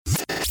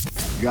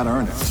You gotta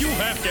earn it. You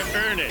have to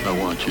earn it. I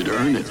want you to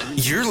earn it.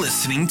 You're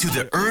listening to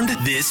the Earned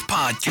This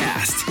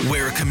podcast,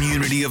 where a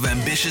community of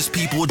ambitious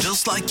people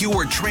just like you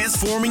are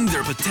transforming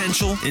their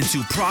potential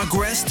into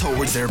progress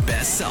towards their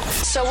best self.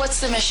 So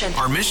what's the mission?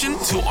 Our mission?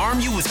 To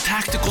arm you with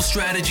tactical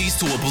strategies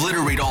to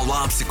obliterate all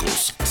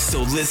obstacles.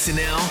 So listen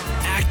now,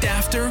 act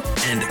after,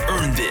 and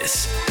earn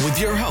this with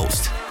your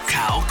host,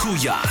 Kyle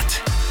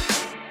Kuyat.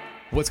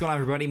 What's going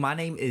on, everybody? My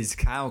name is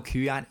Kyle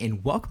Kuyat,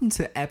 and welcome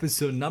to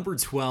episode number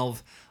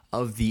 12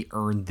 of the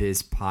Earn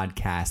This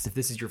podcast. If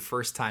this is your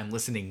first time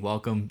listening,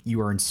 welcome. You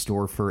are in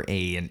store for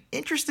an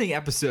interesting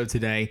episode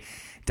today.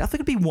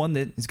 Definitely going to be one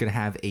that is going to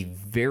have a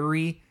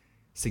very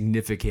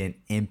significant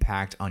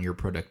impact on your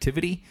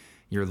productivity,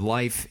 your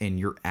life, and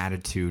your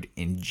attitude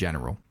in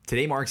general.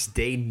 Today marks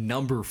day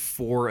number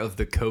 4 of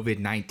the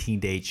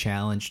COVID-19 Day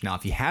Challenge. Now,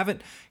 if you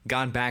haven't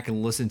gone back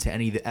and listened to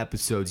any of the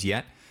episodes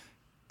yet,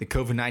 the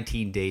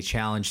COVID-19 Day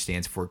Challenge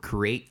stands for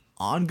Create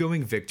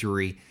Ongoing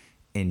Victory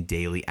in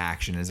Daily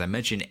Action. As I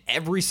mentioned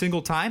every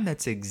single time,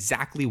 that's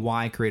exactly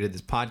why I created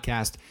this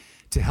podcast,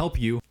 to help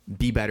you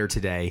be better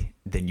today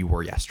than you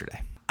were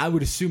yesterday. I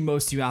would assume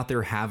most of you out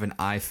there have an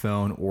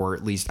iPhone, or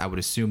at least I would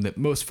assume that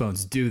most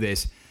phones do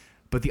this,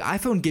 but the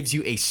iPhone gives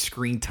you a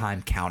screen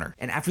time counter.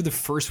 And after the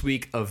first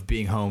week of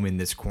being home in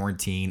this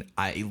quarantine,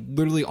 I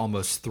literally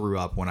almost threw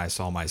up when I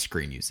saw my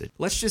screen usage.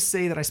 Let's just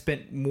say that I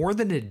spent more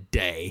than a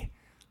day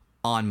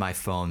on my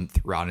phone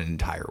throughout an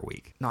entire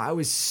week. Now, I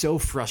was so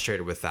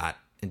frustrated with that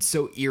and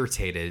so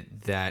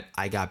irritated that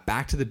I got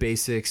back to the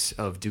basics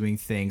of doing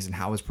things and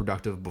how I was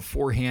productive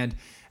beforehand.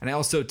 And I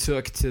also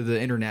took to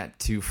the internet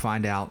to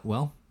find out,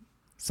 well,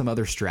 some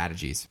other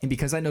strategies. And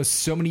because I know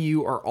so many of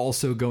you are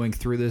also going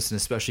through this, and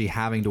especially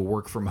having to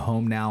work from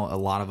home now, a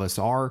lot of us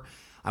are,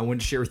 I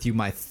want to share with you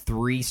my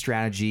 3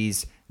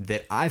 strategies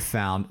that I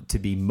found to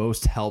be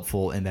most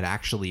helpful and that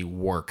actually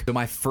work. So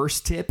my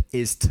first tip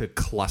is to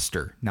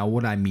cluster. Now,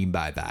 what I mean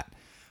by that,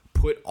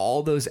 put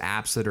all those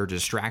apps that are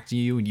distracting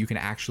you, and you can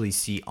actually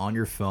see on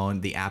your phone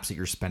the apps that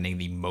you're spending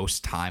the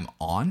most time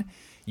on.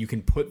 You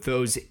can put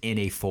those in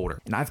a folder.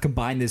 And I've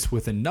combined this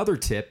with another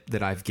tip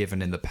that I've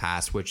given in the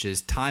past, which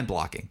is time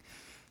blocking.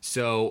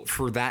 So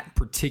for that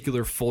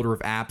particular folder of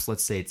apps,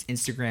 let's say it's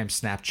Instagram,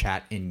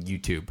 Snapchat, and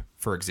YouTube,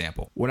 for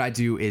example. What I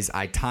do is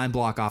I time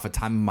block off a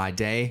time in my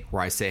day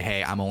where I say,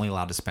 hey, I'm only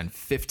allowed to spend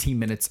 15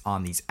 minutes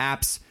on these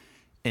apps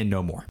and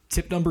no more.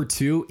 Tip number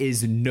 2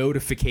 is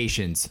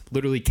notifications.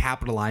 Literally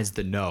capitalize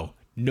the no.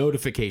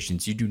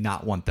 Notifications, you do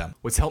not want them.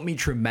 What's helped me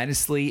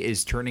tremendously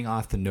is turning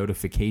off the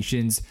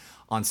notifications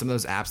on some of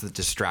those apps that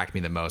distract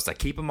me the most. I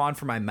keep them on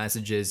for my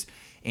messages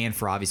and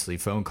for obviously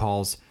phone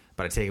calls,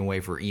 but I take them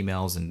away for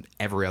emails and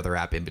every other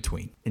app in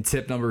between. And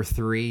tip number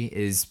 3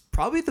 is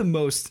probably the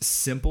most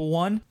simple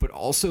one, but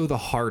also the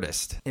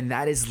hardest, and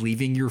that is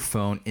leaving your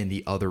phone in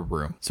the other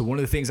room. So one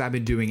of the things I've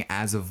been doing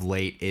as of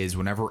late is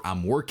whenever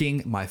I'm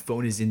working, my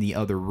phone is in the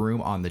other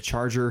room on the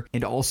charger,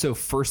 and also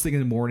first thing in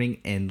the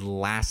morning, and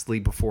lastly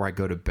before I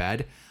go to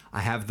bed, I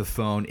have the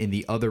phone in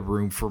the other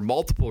room for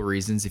multiple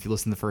reasons. If you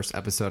listen to the first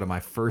episode of my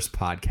first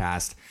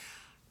podcast,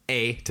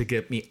 to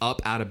get me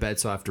up out of bed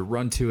so I have to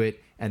run to it.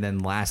 And then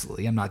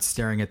lastly, I'm not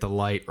staring at the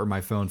light or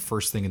my phone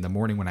first thing in the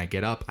morning when I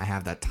get up. I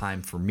have that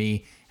time for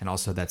me and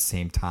also that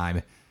same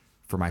time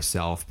for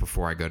myself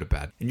before I go to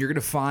bed. And you're going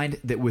to find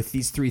that with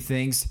these 3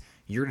 things,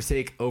 you're going to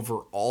take over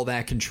all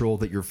that control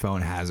that your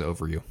phone has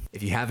over you.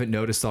 If you haven't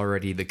noticed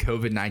already, the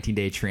COVID-19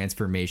 Day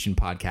Transformation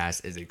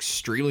podcast is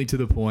extremely to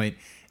the point,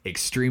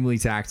 extremely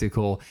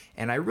tactical,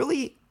 and I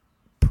really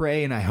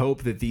pray and I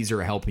hope that these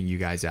are helping you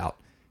guys out,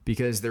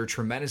 because they're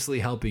tremendously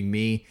helping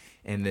me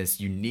in this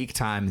unique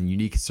time and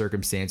unique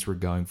circumstance we're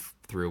going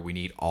through. We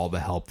need all the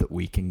help that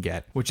we can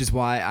get, which is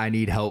why I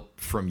need help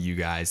from you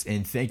guys.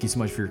 And thank you so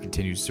much for your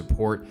continued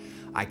support.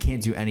 I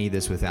can't do any of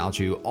this without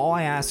you. All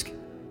I ask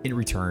in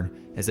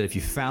return is that if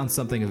you found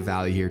something of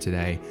value here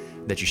today,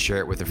 that you share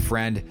it with a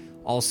friend.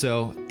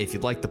 Also, if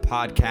you'd like the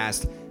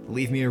podcast,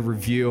 leave me a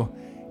review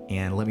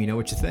and let me know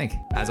what you think.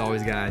 As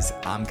always, guys,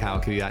 I'm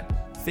Kyle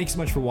Kuyat. Thanks so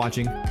much for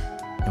watching,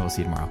 and we'll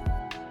see you tomorrow.